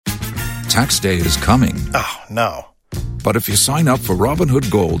Tax day is coming. Oh, no. But if you sign up for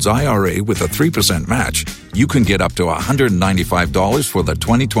Robinhood Gold's IRA with a 3% match, you can get up to $195 for the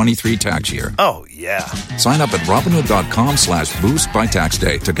 2023 tax year. Oh, yeah. Sign up at Robinhood.com/boost by tax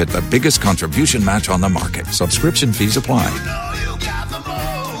day to get the biggest contribution match on the market. Subscription fees apply.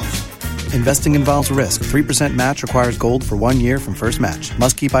 Investing involves risk. 3% match requires gold for 1 year from first match.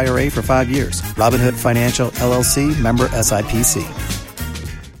 Must keep IRA for 5 years. Robinhood Financial, LLC, member SIPC.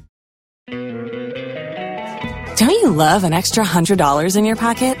 Don't you love an extra $100 in your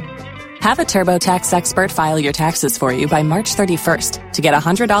pocket? Have a TurboTax expert file your taxes for you by March 31st to get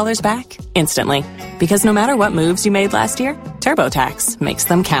 $100 back instantly. Because no matter what moves you made last year, TurboTax makes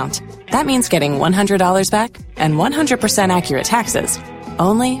them count. That means getting $100 back and 100% accurate taxes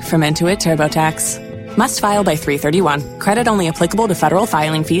only from Intuit TurboTax. Must file by 3/31. Credit only applicable to federal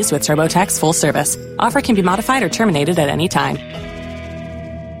filing fees with TurboTax full service. Offer can be modified or terminated at any time.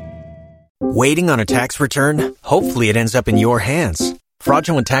 Waiting on a tax return? Hopefully it ends up in your hands.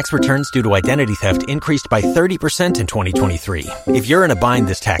 Fraudulent tax returns due to identity theft increased by 30% in 2023. If you're in a bind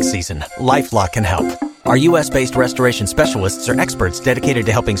this tax season, LifeLock can help. Our U.S.-based restoration specialists are experts dedicated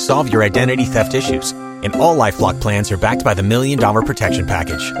to helping solve your identity theft issues. And all LifeLock plans are backed by the $1 Million Protection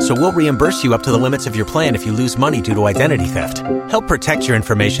Package. So we'll reimburse you up to the limits of your plan if you lose money due to identity theft. Help protect your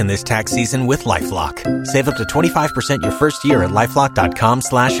information this tax season with LifeLock. Save up to 25% your first year at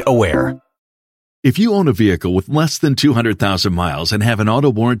LifeLock.com/aware. If you own a vehicle with less than 200,000 miles and have an auto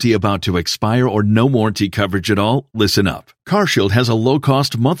warranty about to expire or no warranty coverage at all, listen up. CarShield has a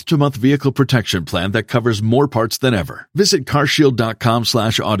low-cost month-to-month vehicle protection plan that covers more parts than ever. Visit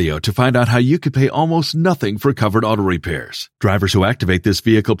carshield.com/audio to find out how you could pay almost nothing for covered auto repairs. Drivers who activate this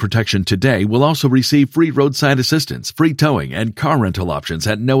vehicle protection today will also receive free roadside assistance, free towing, and car rental options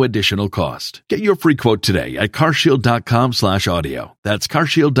at no additional cost. Get your free quote today at carshield.com/audio. That's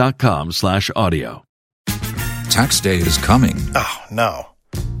carshield.com/audio. Tax day is coming. Oh, no.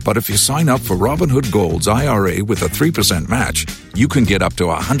 But if you sign up for Robinhood Gold's IRA with a 3% match, you can get up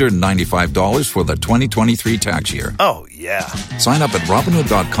to $195 for the 2023 tax year. Oh, yeah. Sign up at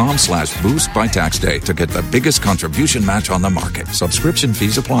Robinhood.com/boost by tax day to get the biggest contribution match on the market. Subscription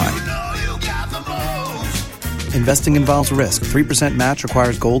fees apply. Investing involves risk. 3% match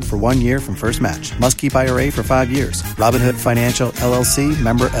requires gold for 1 year from first match. Must keep IRA for 5 years. Robinhood Financial, LLC,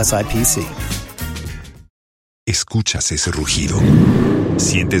 member SIPC. ¿Escuchas ese rugido?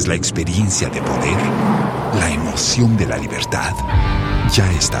 ¿Sientes la experiencia de poder? ¿La emoción de la libertad?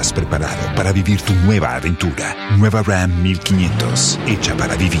 Ya estás preparado para vivir tu nueva aventura. Nueva Ram 1500, hecha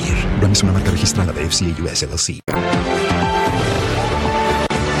para vivir. Ram es una marca registrada de FCA US LLC.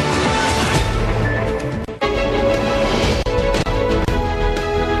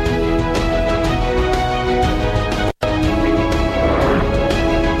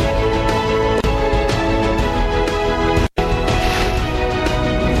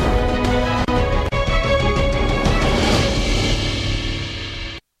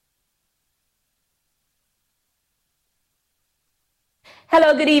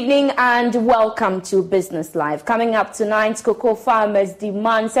 Hello, good evening and welcome to Business Live. Coming up tonight, cocoa farmers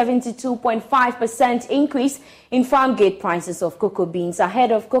demand 72.5% increase in farmgate prices of cocoa beans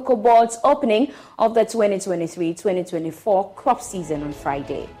ahead of Cocoa Board's opening of the 2023-2024 crop season on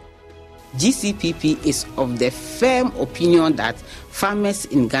Friday. GCPP is of the firm opinion that farmers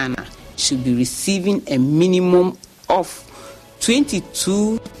in Ghana should be receiving a minimum of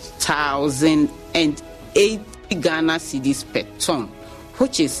 22,080 Ghana cedis per ton,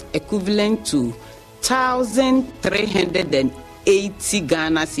 which is equivalent to 1,380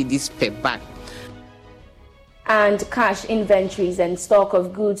 Ghana cedis per bag. And cash inventories and stock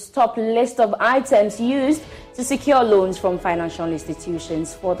of goods top list of items used to secure loans from financial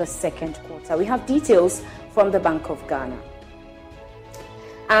institutions for the second quarter. We have details from the Bank of Ghana.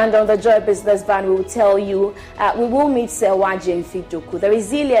 And on the Joy Business Van, we will tell you, we will meet Sewajin Fidoku, the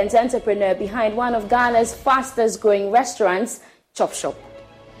resilient entrepreneur behind one of Ghana's fastest growing restaurants, Chop Shop.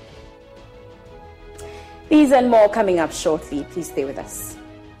 These and more coming up shortly. Please stay with us.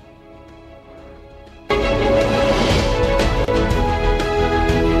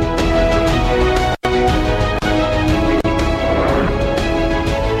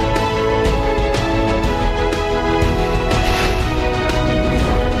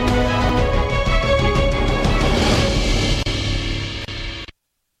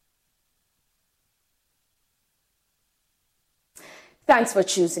 Thanks for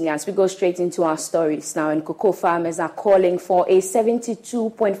choosing us. We go straight into our stories now. And cocoa farmers are calling for a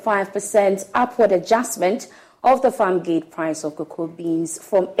 72.5% upward adjustment of the farm gate price of cocoa beans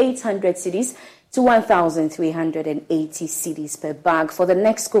from 800 cedis to 1,380 cedis per bag. For the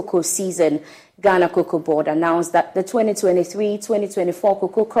next cocoa season, Ghana Cocoa Board announced that the 2023-2024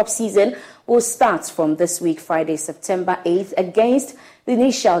 cocoa crop season will start from this week, Friday, September 8th, against the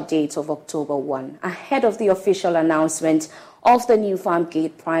initial date of October 1. Ahead of the official announcement of the new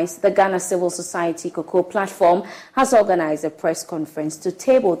farmgate price, the Ghana Civil Society Cocoa Platform has organized a press conference to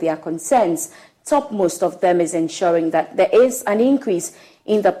table their concerns. Topmost of them is ensuring that there is an increase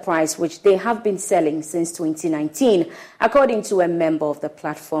in the price which they have been selling since 2019. According to a member of the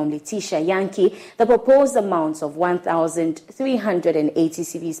platform, Letitia Yankee, the proposed amount of 1,380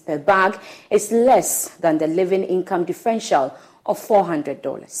 cedis per bag is less than the living income differential of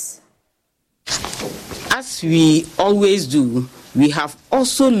 $400. As we always do, we have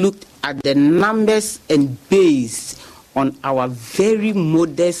also looked at the numbers and based on our very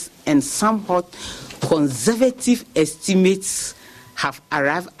modest and somewhat conservative estimates have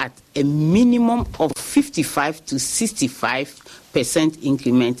arrived at a minimum of 55 to 65%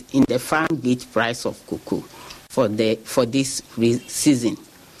 increment in the farmgate price of cocoa for this season.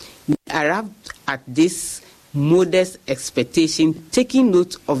 We arrived at this modest expectation, taking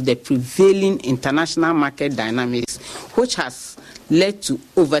note of the prevailing international market dynamics, which has led to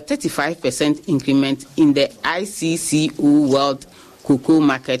over 35% increment in the ICCO World Cocoa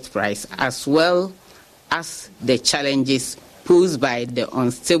Market Price, as well as the challenges posed by the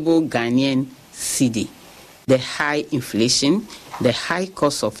unstable Ghanaian cedi, the high inflation, the high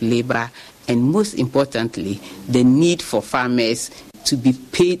cost of labor, and most importantly, the need for farmers to be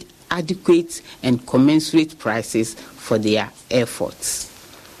paid adequate and commensurate prices for their efforts.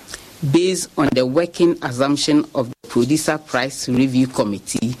 Based on the working assumption of the Producer Price Review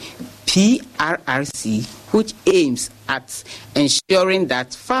Committee, PRRC, which aims at ensuring that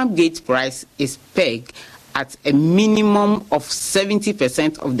farmgate price is pegged at a minimum of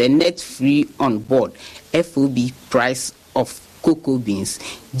 70% of the net free on board FOB price of cocoa beans,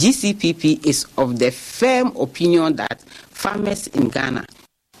 GCPP is of the firm opinion that farmers in Ghana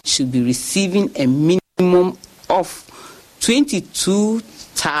should be receiving a minimum of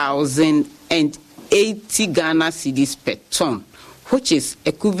 22,080 Ghana cedis per ton, which is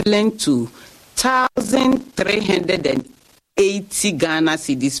equivalent to 1,380 Ghana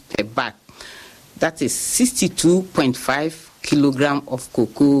cedis per bag. That is 62.5 kilogram of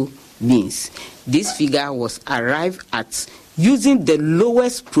cocoa beans. This figure was arrived at using the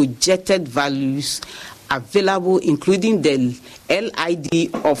lowest projected values available, including the LID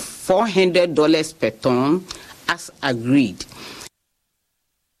of $400 per ton as agreed.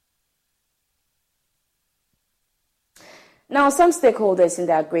 Now, some stakeholders in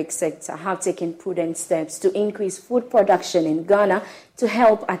the agri sector have taken prudent steps to increase food production in Ghana to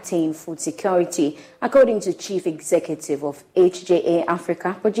help attain food security. According to Chief Executive of HJA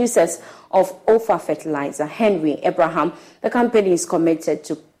Africa, producers of OFA fertilizer, Henry Abraham, the company is committed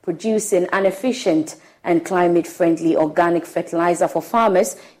to producing an efficient and climate-friendly organic fertilizer for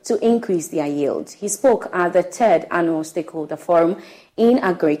farmers to increase their yield. He spoke at the 3rd Annual Stakeholder Forum in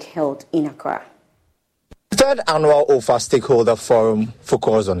Agri held in Accra. The 3rd Annual OFA Stakeholder Forum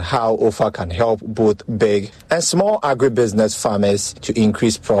focused on how OFA can help both big and small agribusiness farmers to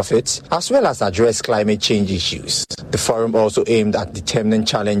increase profits as well as address climate change issues. The forum also aimed at determining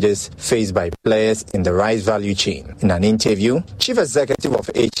challenges faced by players in the rice value chain. In an interview, Chief Executive of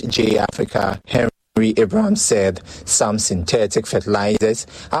HJA Africa, Henry Abraham, said some synthetic fertilizers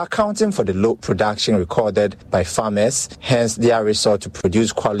are accounting for the low production recorded by farmers, hence their resort to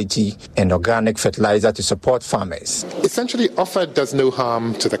produce quality and organic fertilizer to support farmers. Essentially, OFA does no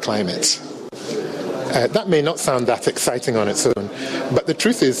harm to the climate. That may not sound that exciting on its own, but the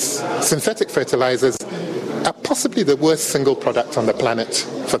truth is synthetic fertilizers are possibly the worst single product on the planet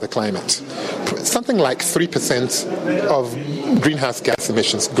for the climate. Something like 3% of greenhouse gas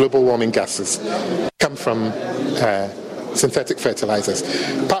emissions, global warming gases, come from synthetic fertilizers,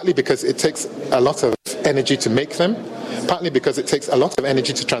 partly because it takes a lot of energy to make them, partly because it takes a lot of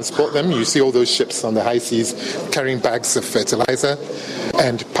energy to transport them. You see all those ships on the high seas carrying bags of fertilizer,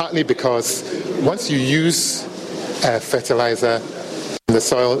 and partly because once you use fertilizer in the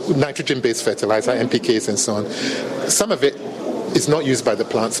soil, nitrogen-based fertilizer, NPKs and so on, some of it is not used by the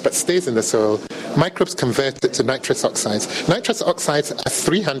plants but stays in the soil. Microbes convert it to nitrous oxides. Nitrous oxides are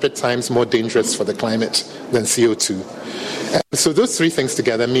 300 times more dangerous for the climate than CO2. So those three things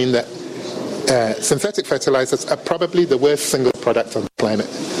together mean that synthetic fertilizers are probably the worst single product on the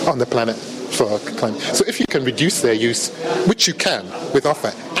planet for climate. So if you can reduce their use, which you can with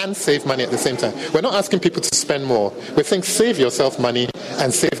OFA, and save money at the same time. We're not asking people to spend more. We're saying save yourself money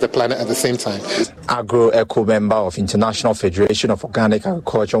and save the planet at the same time. Agro-Eco member of International Federation of Organic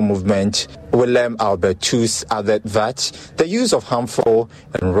Agriculture Movement, Willem Albertus, added that the use of harmful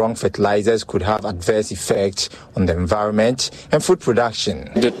and wrong fertilizers could have adverse effects on the environment and food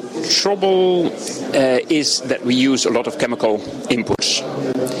production. The trouble is that we use a lot of chemical inputs,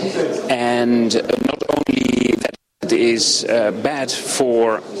 and not only that it is bad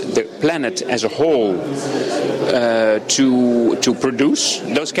for the planet as a whole to produce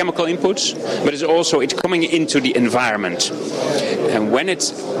those chemical inputs, but it's coming into the environment. And when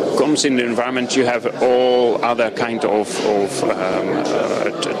it comes in the environment, you have all other kind of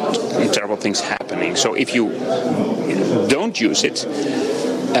terrible things happening. So if you don't use it,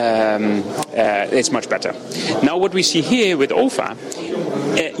 it's much better. Now what we see here with OFA,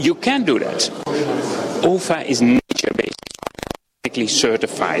 you can do that. OFA is nature-based,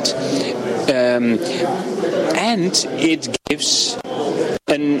 certified, and it gives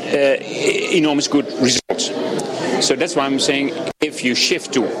an enormous good result. So that's why I'm saying if you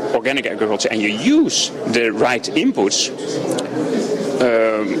shift to organic agriculture and you use the right inputs,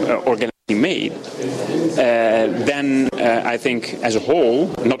 organically made, then I think as a whole,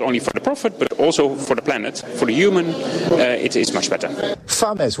 not only for the profit but also for the planet, for the human, it is much better.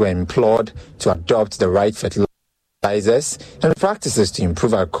 Farmers were implored to adopt the right fertilizers and practices to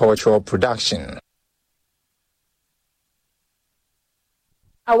improve agricultural production.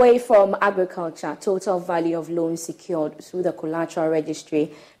 Away from agriculture, total value of loans secured through the collateral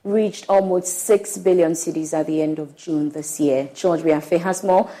registry reached almost 6 billion cedis at the end of June this year. George Biafe has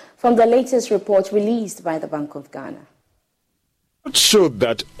more from the latest report released by the Bank of Ghana. It showed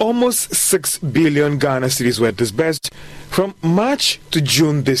that almost 6 billion Ghana cedis were disbursed from March to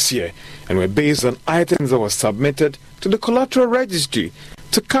June this year and were based on items that were submitted to the collateral registry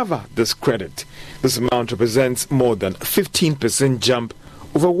to cover this credit. This amount represents more than 15% jump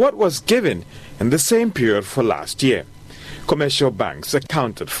over what was given in the same period for last year. Commercial banks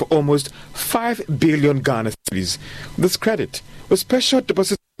accounted for almost 5 billion Ghana cedis. This credit, with special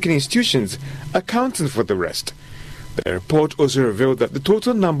deposit-taking institutions accounting for the rest. The report also revealed that the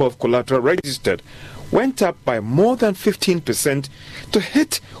total number of collateral registered went up by more than 15% to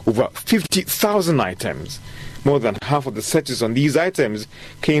hit over 50,000 items. More than half of the searches on these items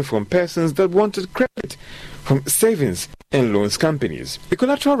came from persons that wanted credit from savings and loans companies. The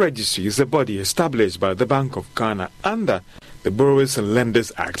Collateral Registry is a body established by the Bank of Ghana under the Borrowers and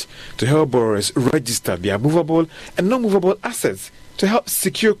Lenders Act to help borrowers register their movable and non-movable assets to help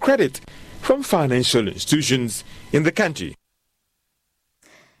secure credit from financial institutions in the country.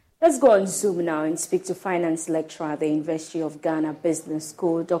 Let's go on Zoom now and speak to finance lecturer at the University of Ghana Business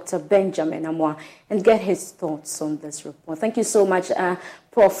School, Dr. Benjamin Amwa, and get his thoughts on this report. Thank you so much,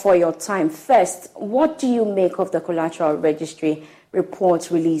 Prof, for your time. First, what do you make of the Collateral Registry report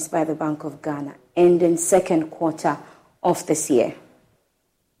released by the Bank of Ghana ending second quarter of this year?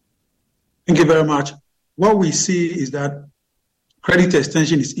 Thank you very much. What we see is that credit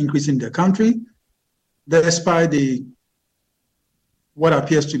extension is increasing in the country, despite what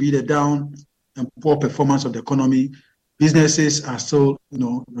appears to be the down and poor performance of the economy. Businesses are still,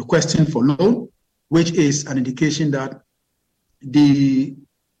 requesting for loan, which is an indication that the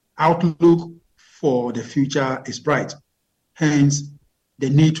outlook for the future is bright. Hence, the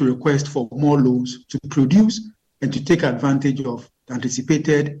need to request for more loans to produce and to take advantage of the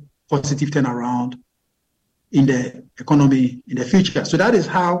anticipated positive turnaround in the economy in the future. So that is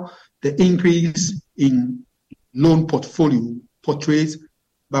how the increase in loan portfolio portrays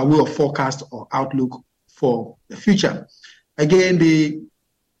by way of forecast or outlook for the future. Again, the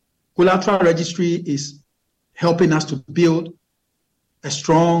collateral registry is helping us to build a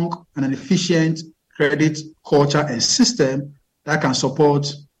strong and an efficient credit culture and system that can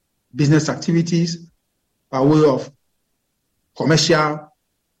support business activities by way of commercial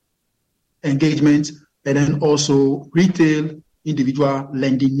engagement and then also retail individual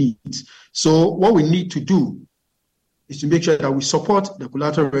lending needs. So what we need to do is to make sure that we support the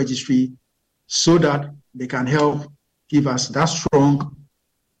collateral registry so that they can help give us that strong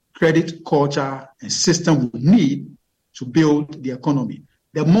credit culture and system we need to build the economy.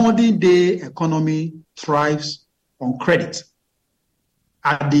 The modern day economy thrives on credit.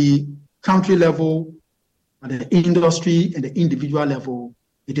 At the country level, at the industry and the individual level,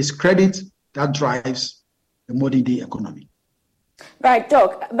 it is credit that drives the modern day economy. Right,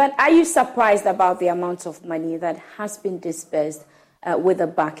 Doc, but are you surprised about the amount of money that has been disbursed with the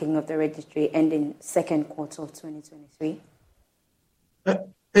backing of the registry ending second quarter of 2023? It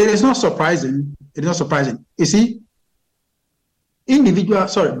is not surprising. It is not surprising. You see,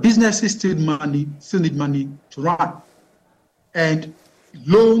 businesses still need money to run. And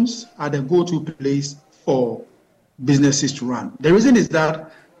loans are the go-to place for businesses to run. The reason is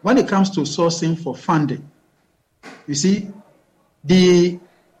that when it comes to sourcing for funding, you see, the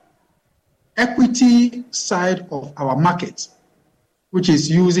equity side of our market, which is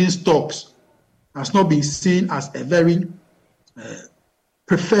using stocks, has not been seen as a very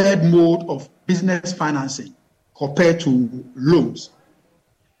preferred mode of business financing compared to loans.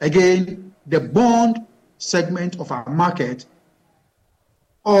 Again, the bond segment of our market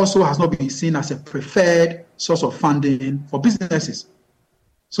also has not been seen as a preferred source of funding for businesses.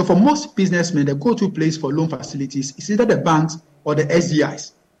 So for most businessmen, the go-to place for loan facilities is either the banks or the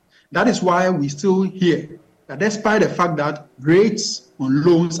SDIs. That is why we still hear that despite the fact that rates on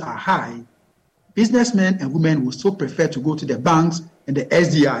loans are high, businessmen and women will still prefer to go to the banks and the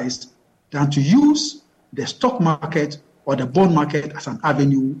SDIs than to use the stock market or the bond market as an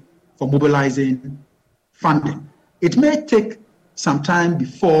avenue for mobilizing funding. It may take some time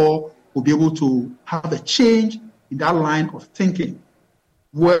before we'll be able to have a change in that line of thinking,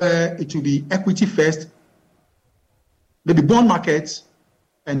 where it will be equity first, maybe bond markets,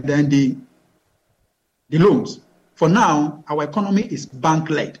 and then the loans. For now, our economy is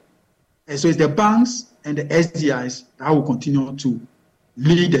bank-led. And so it's the banks and the SDIs that will continue to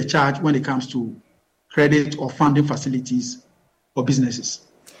lead the charge when it comes to credit or funding facilities for businesses.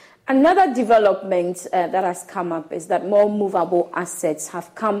 Another development that has come up is that more movable assets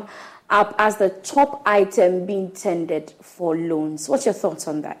have come up as the top item being tendered for loans. What's your thoughts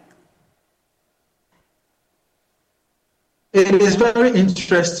on that? It is very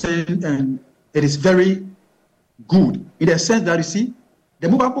interesting and it is very good in the sense that, you see, the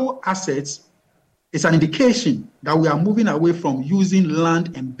movable assets is an indication that we are moving away from using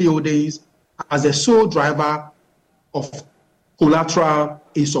land and buildings as the sole driver of collateral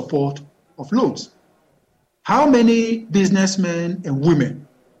in support of loans. How many businessmen and women,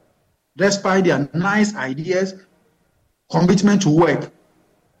 despite their nice ideas, commitment to work,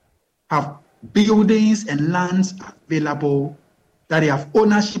 have buildings and lands available that they have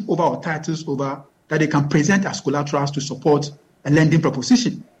ownership over or titles over, that they can present as collaterals to support a lending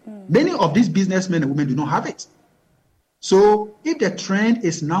proposition? Many of these businessmen and women do not have it. So if the trend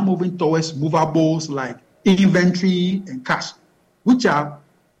is now moving towards movables like inventory and cash, which are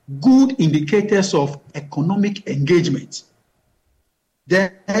good indicators of economic engagement,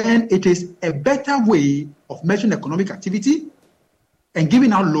 then it is a better way of measuring economic activity and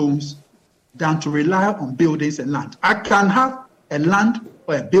giving out loans than to rely on buildings and land. I can have a land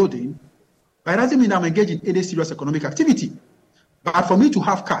or a building, but it doesn't mean I'm engaged in any serious economic activity. But for me to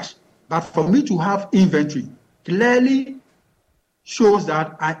have cash, but for me to have inventory, clearly shows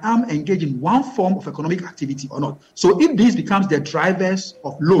that I am engaged in one form of economic activity or not. So if this becomes the drivers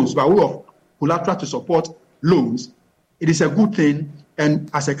of loans by way of collateral to support loans, it is a good thing. And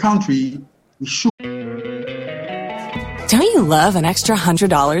as a country, we should. Don't you love an extra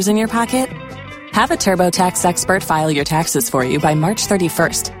 $100 in your pocket? Have a TurboTax expert file your taxes for you by March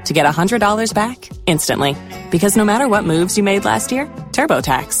 31st to get $100 back instantly. Because no matter what moves you made last year,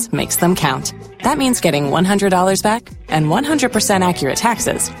 TurboTax makes them count. That means getting $100 back and 100% accurate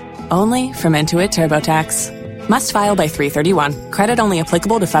taxes, only from Intuit TurboTax. Must file by 3/31. Credit only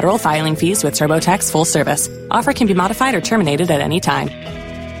applicable to federal filing fees with TurboTax full service. Offer can be modified or terminated at any time.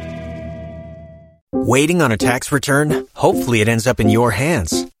 Waiting on a tax return? Hopefully it ends up in your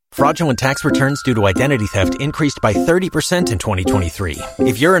hands. Fraudulent tax returns due to identity theft increased by 30% in 2023.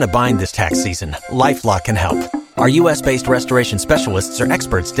 If you're in a bind this tax season, LifeLock can help. Our U.S.-based restoration specialists are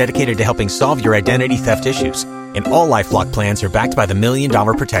experts dedicated to helping solve your identity theft issues. And all LifeLock plans are backed by the $1 Million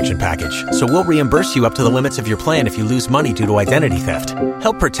Protection Package. So we'll reimburse you up to the limits of your plan if you lose money due to identity theft.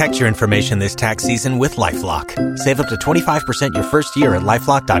 Help protect your information this tax season with LifeLock. Save up to 25% your first year at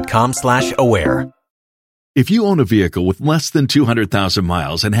LifeLock.com/aware. If you own a vehicle with less than 200,000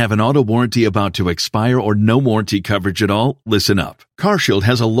 miles and have an auto warranty about to expire or no warranty coverage at all, listen up. CarShield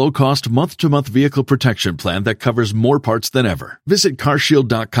has a low-cost month-to-month vehicle protection plan that covers more parts than ever. Visit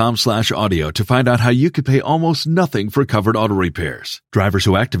carshield.com/audio to find out how you could pay almost nothing for covered auto repairs. Drivers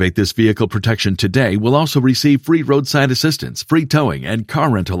who activate this vehicle protection today will also receive free roadside assistance, free towing, and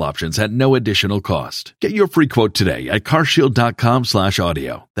car rental options at no additional cost. Get your free quote today at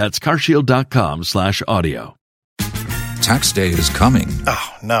carshield.com/audio. That's carshield.com/audio. Tax day is coming. Oh,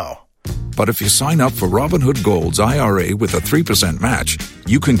 no. But if you sign up for Robinhood Gold's IRA with a 3% match,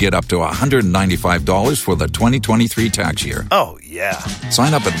 you can get up to $195 for the 2023 tax year. Oh, yeah.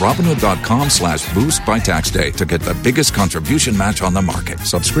 Sign up at Robinhood.com/boost by tax day to get the biggest contribution match on the market.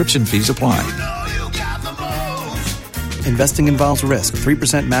 Subscription fees apply. Investing involves risk.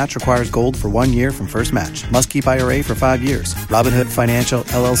 3% match requires gold for 1 year from first match. Must keep IRA for 5 years. Robinhood Financial,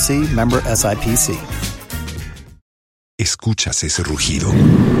 LLC, member SIPC. ¿Escuchas ese rugido?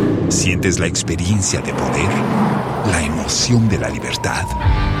 ¿Sientes la experiencia de poder? ¿La emoción de la libertad?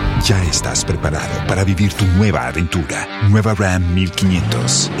 Ya estás preparado para vivir tu nueva aventura. Nueva Ram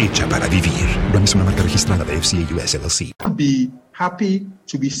 1500, hecha para vivir. Ram es una marca registrada de FCA US LLC. Be happy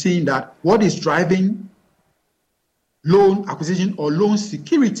to be seeing that what is driving loan acquisition or loan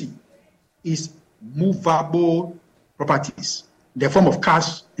security is movable properties, the form of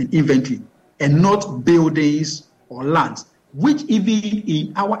cash and inventory, and not buildings or lands, which even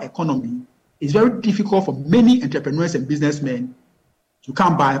in our economy is very difficult for many entrepreneurs and businessmen to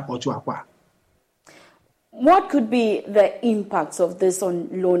come by or to acquire. What could be the impacts of this on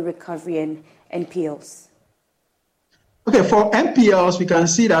loan recovery and NPLs? Okay, for NPLs, we can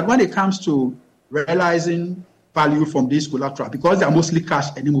see that when it comes to realizing value from this collateral, because they are mostly cash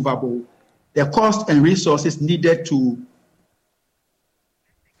and immovable, the cost and resources needed to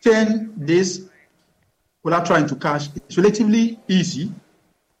turn this collateral into cash is relatively easy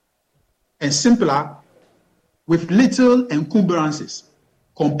and simpler with little encumbrances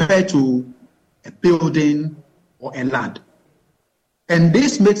compared to a building or a land. And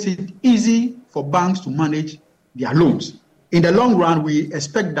this makes it easy for banks to manage their loans. In the long run, we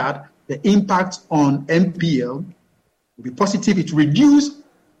expect that the impact on NPL will be positive. It will reduce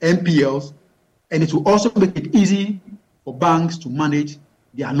NPLs, and it will also make it easy for banks to manage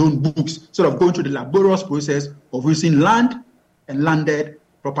their loan books, sort of going through the laborious process of using land and landed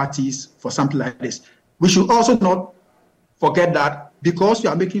properties for something like this. We should also not forget that because we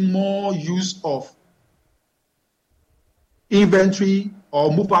are making more use of inventory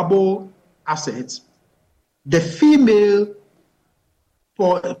or movable assets, the female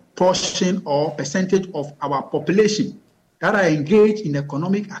portion or percentage of our population that are engaged in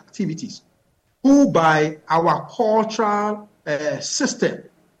economic activities, who by our cultural system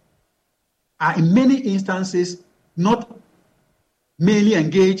are in many instances not mainly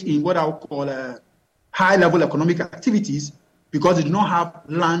engaged in what I would call high-level economic activities because they do not have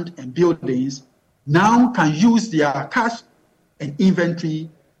land and buildings, now can use their cash and inventory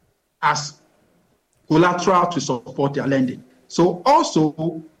as collateral to support their lending. So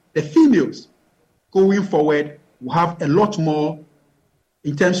also the females going forward will have a lot more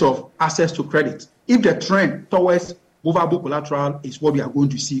in terms of access to credit if the trend towards movable collateral is what we are going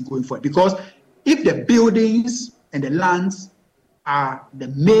to see going forward. Because if the buildings and the lands are the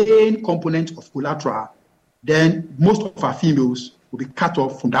main component of collateral, then most of our females will be cut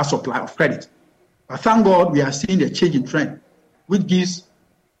off from that supply of credit. But thank God we are seeing a change in trend, which gives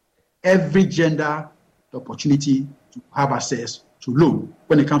every gender the opportunity to have access to loan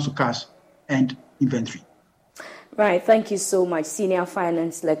when it comes to cash and inventory. Right, thank you so much. Senior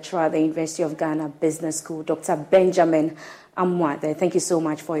Finance Lecturer at the University of Ghana Business School, Dr. Benjamin Amwade. Thank you so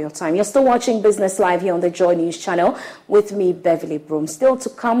much for your time. You're still watching Business Live here on the Joy News channel with me, Beverly Broom. Still to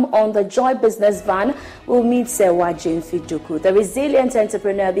come on the Joy Business Van, we'll meet Sewa Jemfi Duku, the resilient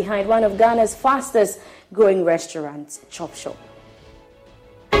entrepreneur behind one of Ghana's fastest growing restaurants, Chop Shop.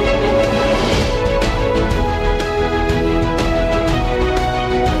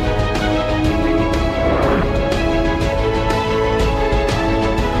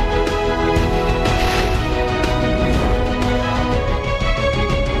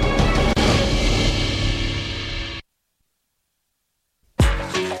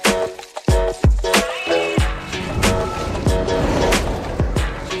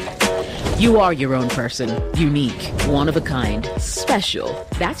 You are your own person, unique, one of a kind, special.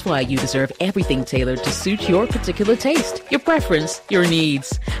 That's why you deserve everything tailored to suit your particular taste, your preference, your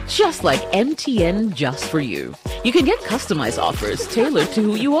needs. Just like MTN Just For You. You can get customized offers tailored to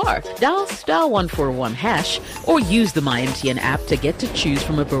who you are. Dial *141# or use the MyMTN app to get to choose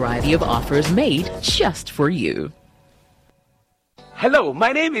from a variety of offers made just for you. Hello,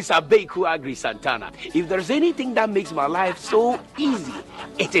 my name is Abeku Agri Santana. If there's anything that makes my life so easy,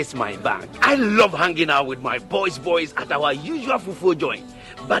 it is my bank. I love hanging out with my boys at our usual fufu joint.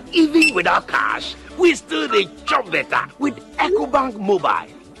 But even without cash, we still chop better with EcoBank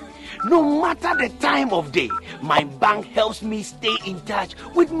Mobile. No matter the time of day, my bank helps me stay in touch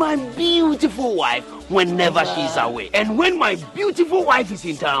with my beautiful wife whenever she's away. And when my beautiful wife is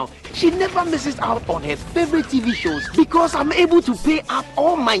in town, she never misses out on her favorite TV shows because I'm able to pay up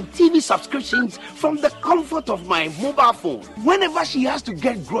all my TV subscriptions from the comfort of my mobile phone. Whenever she has to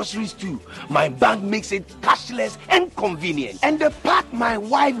get groceries too, my bank makes it cashless and convenient. And the part my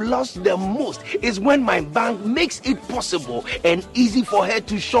wife loves the most is when my bank makes it possible and easy for her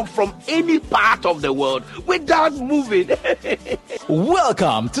to shop from from any part of the world without moving.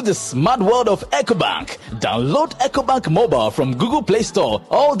 Welcome to the smart world of EcoBank. Download EcoBank Mobile from Google Play Store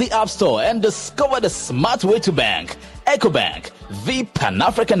or the App Store and discover the smart way to bank. EcoBank, the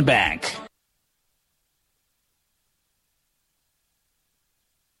Pan-African Bank.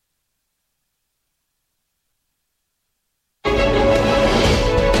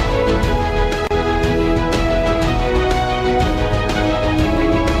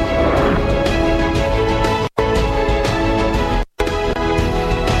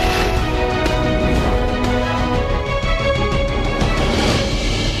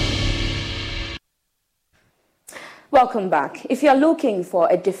 Welcome back. If you're looking for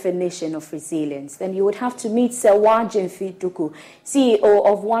a definition of resilience, then you would have to meet Sewa Jemfi-Duku, CEO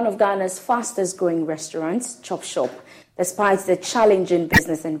of one of Ghana's fastest growing restaurants, Chop Shop. Despite the challenging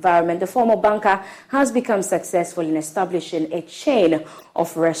business environment, the former banker has become successful in establishing a chain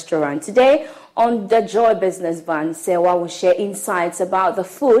of restaurants. Today, on the Joy Business Van, Sewa will share insights about the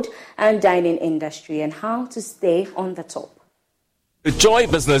food and dining industry and how to stay on the top. The Joy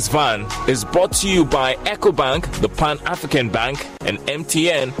Business Van is brought to you by EcoBank, the Pan-African Bank, and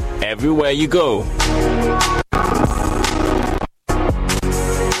MTN, everywhere you go.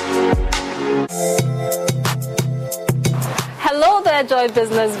 Hello there, Joy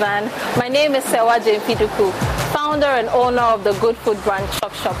Business Van. My name is Sewa Jemfi-Duku, founder and owner of the good food brand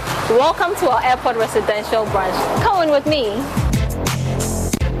Chop Shop. Welcome to our airport residential branch. Come in with me.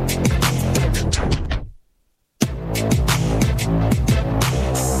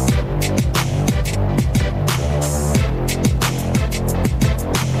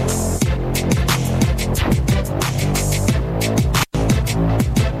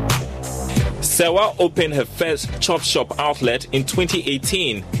 Sewa opened her first Chop Shop outlet in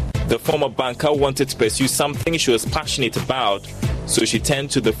 2018. The former banker wanted to pursue something she was passionate about, so she turned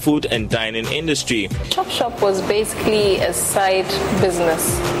to the food and dining industry. Chop Shop was basically a side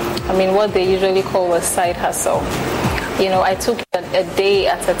business. I mean, what they usually call a side hustle. You know, I took a day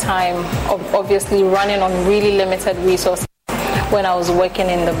at a time, obviously running on really limited resources when I was working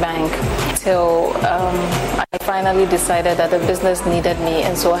in the bank, till I finally decided that the business needed me,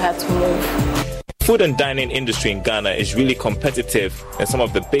 and so I had to move. Food and dining industry in Ghana is really competitive, and some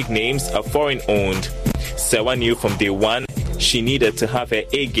of the big names are foreign owned. Sewa knew from day one she needed to have her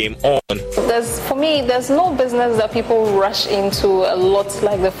A game on. For me, there's no business that people rush into a lot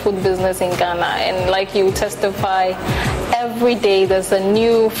like the food business in Ghana. And like you testify, every day there's a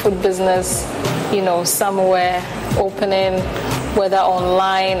new food business, you know, somewhere opening, whether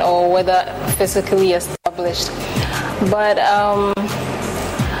online or whether physically established. But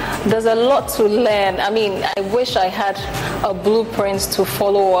there's a lot to learn. I mean, I wish I had a blueprint to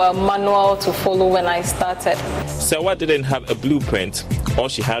follow, a manual to follow when I started. Sewa didn't have a blueprint. All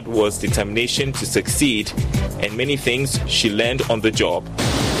she had was determination to succeed, and many things she learned on the job.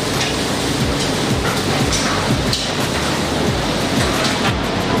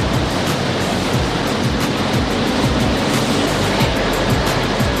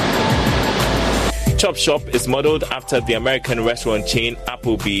 Chop Shop is modeled after the American restaurant chain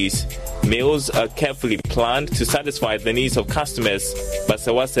Applebee's. Meals are carefully planned to satisfy the needs of customers. But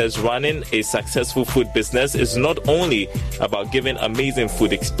Sewa says running a successful food business is not only about giving amazing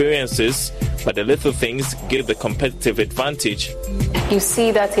food experiences, but the little things give the competitive advantage. You see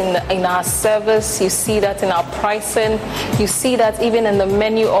that in our service, you see that in our pricing, you see that even in the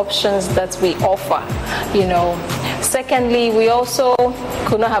menu options that we offer, you know. Secondly, we also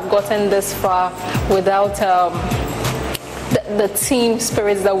could not have gotten this far without the team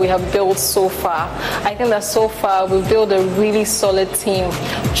spirits that we have built so far. I think that so far we've built a really solid team.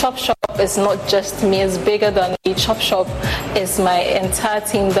 Chop Shop is not just me, it's bigger than me. Chop Shop is my entire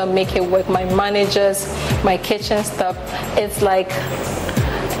team that make it work. My managers, my kitchen staff. It's like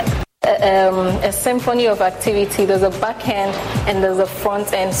a symphony of activity. There's a back end and there's a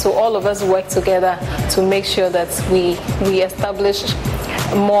front end, so all of us work together to make sure that we establish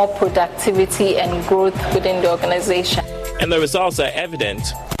more productivity and growth within the organization. And the results are evident.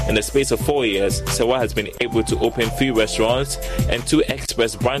 In the space of 4 years, Sewa has been able to open 3 restaurants and 2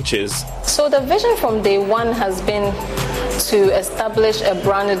 express branches. So the vision from day one has been to establish a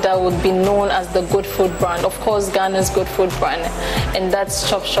brand that would be known as the good food brand. Of course, Ghana's good food brand, and that's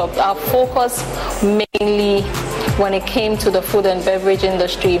Chop Shop. Our focus mainly when it came to the food and beverage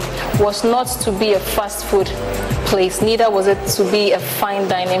industry was not to be a fast food place, neither was it to be a fine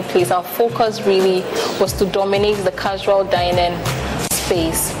dining place. Our focus really was to dominate the casual dining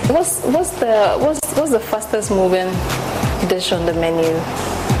space. What's the fastest moving dish on the menu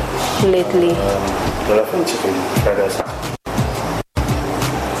lately? Chicken fried rice.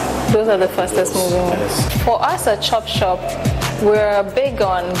 those are the fastest moving ones. For us at Chop Shop, we're big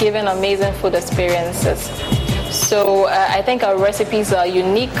on giving amazing food experiences. So I think our recipes are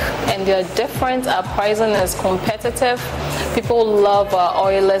unique and they're different. Our pricing is competitive. People love our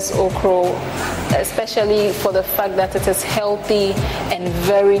oilless okra, especially for the fact that it is healthy and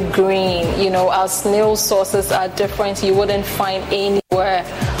very green. Our snail sauces are different. You wouldn't find anywhere,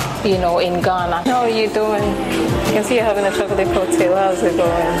 in Ghana. How are you doing? I can see you're having a chocolate cocktail. How's it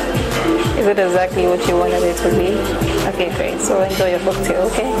going? Is it exactly what you wanted it to be? Okay, great. So enjoy your cocktail,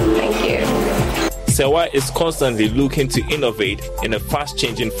 okay? Thank you. Sewa is constantly looking to innovate in a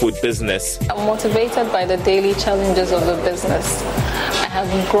fast-changing food business. I'm motivated by the daily challenges of the business. I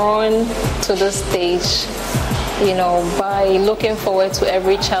have grown to this stage, by looking forward to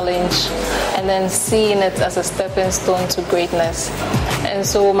every challenge and then seeing it as a stepping stone to greatness. And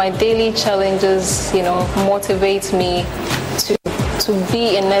so my daily challenges, motivate me to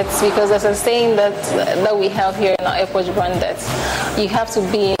be in it, because there's a saying that we have here in our airport brand that you have to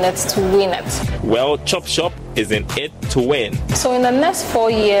be in it to win it. Well, Chop Shop is in it to win. So in the next 4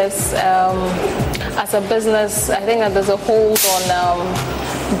 years, as a business, I think that there's a hold on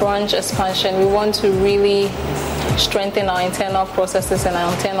branch expansion. We want to really strengthen our internal processes and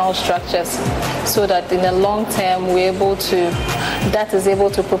our internal structures so that in the long term that is able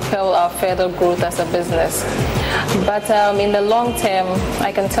to propel our further growth as a business. But in the long term,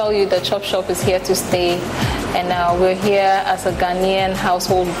 I can tell you that Chop Shop is here to stay, and we're here as a Ghanaian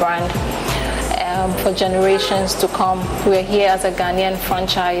household brand for generations to come. We're here as a Ghanaian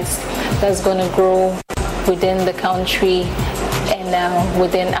franchise that's going to grow within the country and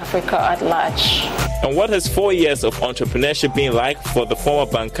within Africa at large. And what has 4 years of entrepreneurship been like for the former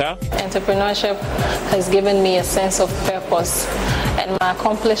banker? Entrepreneurship has given me a sense of purpose, and my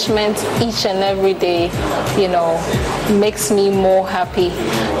accomplishment each and every day, makes me more happy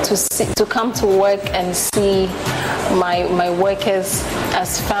to come to work and see my workers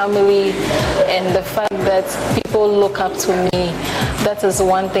as family, and the fact that people look up to me. That is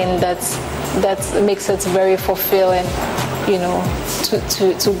one thing that makes it very fulfilling,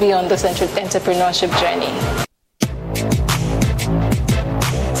 to be on this entrepreneurship journey.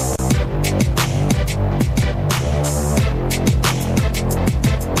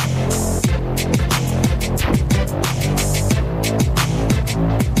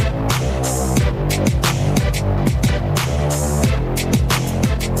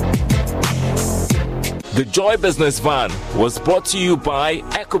 The Joy Business Van was brought to you by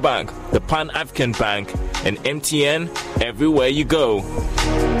EcoBank, the Pan-African Bank, and MTN, everywhere you go.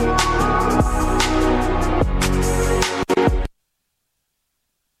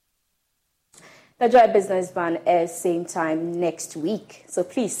 The Joy Business Van airs same time next week. So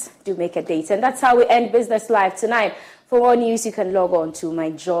please do make a date. And that's how we end Business Live tonight. For more news, you can log on to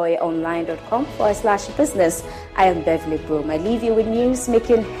myjoyonline.com/business. I am Beverly Broom. I leave you with news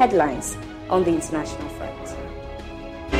making headlines on the international front.